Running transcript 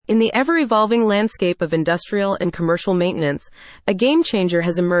In the ever-evolving landscape of industrial and commercial maintenance, a game-changer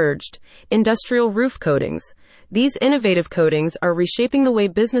has emerged: industrial roof coatings. These innovative coatings are reshaping the way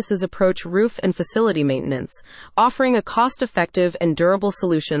businesses approach roof and facility maintenance, offering a cost-effective and durable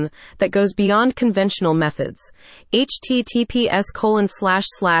solution that goes beyond conventional methods.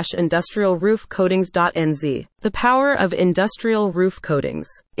 https://industrialroofcoatings.nz. The power of industrial roof coatings.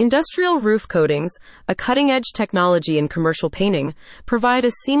 Industrial roof coatings, a cutting-edge technology in commercial painting, provide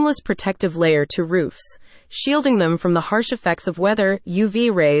a seamless protective layer to roofs, shielding them from the harsh effects of weather,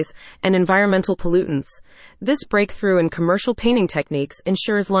 UV rays, and environmental pollutants. This breakthrough in commercial painting techniques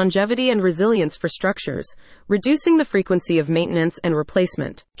ensures longevity and resilience for structures, reducing the frequency of maintenance and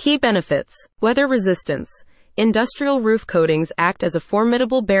replacement. Key benefits: weather resistance. Industrial roof coatings act as a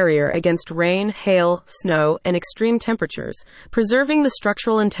formidable barrier against rain, hail, snow, and extreme temperatures, preserving the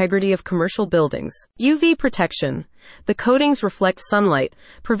structural integrity of commercial buildings. UV protection. The coatings reflect sunlight,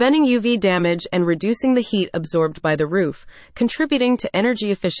 preventing UV damage and reducing the heat absorbed by the roof, contributing to energy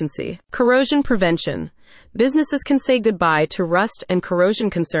efficiency. Corrosion prevention. Businesses can say goodbye to rust and corrosion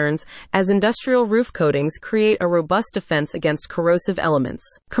concerns as industrial roof coatings create a robust defense against corrosive elements.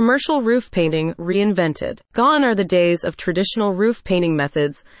 Commercial roof painting reinvented. Gone are the days of traditional roof painting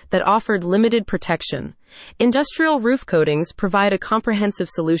methods that offered limited protection. Industrial roof coatings provide a comprehensive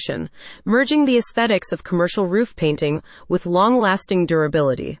solution, merging the aesthetics of commercial roof painting with long-lasting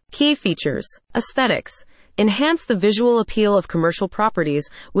durability. Key features: aesthetics. Enhance the visual appeal of commercial properties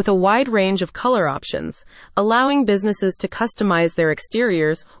with a wide range of color options, allowing businesses to customize their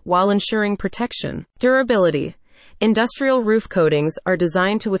exteriors while ensuring protection. Durability. Industrial roof coatings are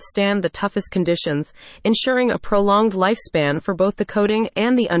designed to withstand the toughest conditions, ensuring a prolonged lifespan for both the coating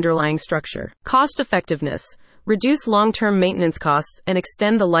and the underlying structure. Cost effectiveness. Reduce long-term maintenance costs and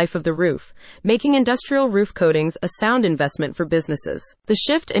extend the life of the roof, making industrial roof coatings a sound investment for businesses. The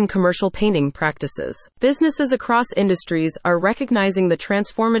shift in commercial painting practices. Businesses across industries are recognizing the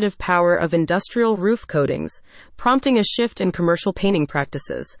transformative power of industrial roof coatings, prompting a shift in commercial painting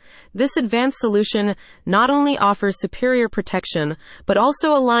practices. This advanced solution not only offers superior protection, but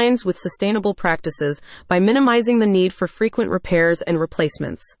also aligns with sustainable practices by minimizing the need for frequent repairs and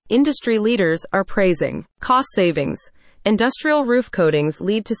replacements. Industry leaders are praising cost savings. Industrial roof coatings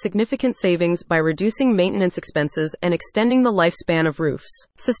lead to significant savings by reducing maintenance expenses and extending the lifespan of roofs.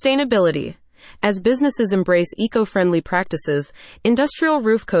 Sustainability. As businesses embrace eco-friendly practices, industrial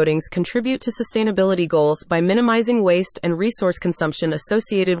roof coatings contribute to sustainability goals by minimizing waste and resource consumption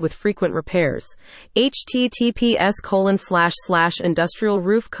associated with frequent repairs.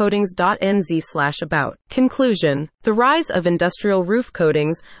 https://industrialroofcoatings.nz/about. Conclusion. The rise of industrial roof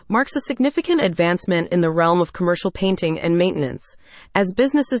coatings marks a significant advancement in the realm of commercial painting and maintenance. As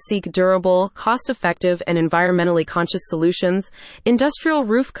businesses seek durable, cost-effective, and environmentally conscious solutions, industrial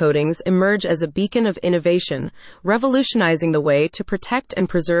roof coatings emerge as a beacon of innovation, revolutionizing the way to protect and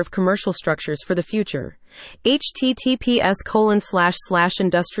preserve commercial structures for the future.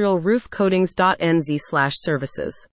 https://industrialroofcoatings.nz/services